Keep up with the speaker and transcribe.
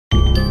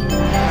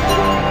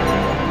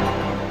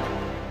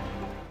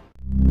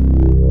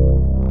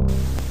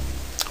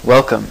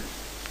Welcome.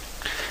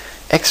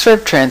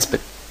 Xrev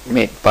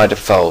Transmit by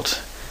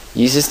default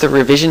uses the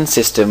revision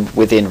system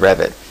within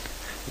Revit.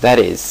 That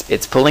is,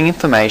 it's pulling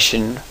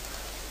information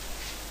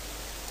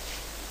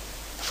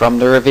from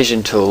the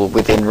revision tool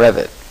within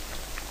Revit.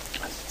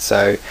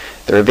 So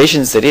the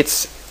revisions that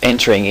it's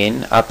entering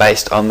in are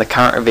based on the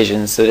current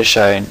revisions that are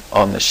shown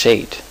on the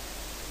sheet.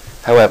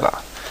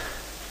 However,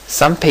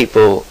 some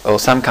people or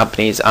some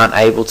companies aren't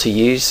able to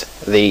use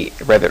the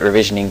Revit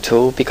revisioning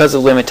tool because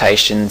of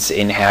limitations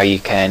in how you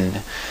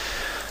can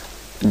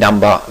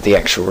number the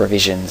actual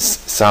revisions.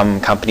 Some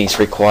companies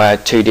require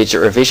 2-digit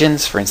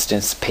revisions, for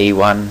instance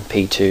P1,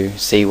 P2,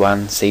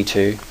 C1,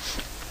 C2,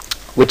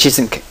 which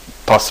isn't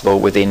possible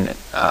within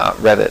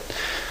Revit.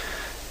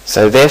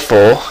 So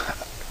therefore,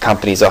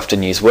 companies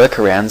often use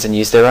workarounds and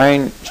use their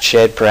own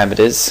shared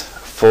parameters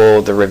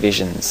for the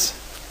revisions.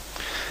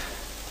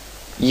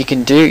 You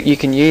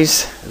can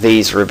use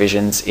these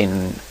revisions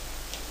in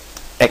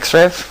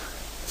Xrev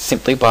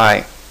simply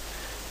by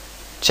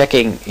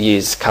checking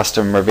use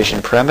custom revision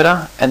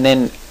parameter and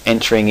then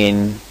entering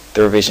in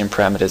the revision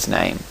parameter's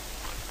name.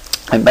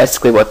 And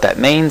basically what that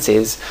means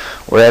is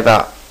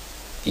wherever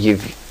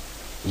you've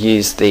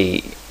used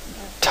the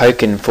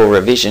token for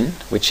revision,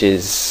 which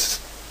is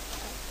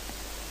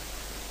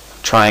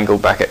triangle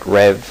bracket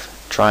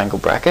rev triangle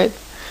bracket,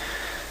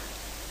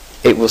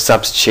 it will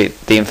substitute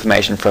the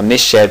information from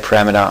this shared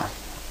parameter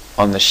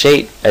on the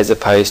sheet as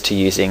opposed to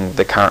using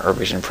the current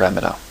revision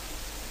parameter.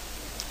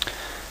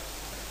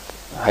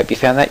 I hope you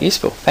found that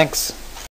useful. Thanks.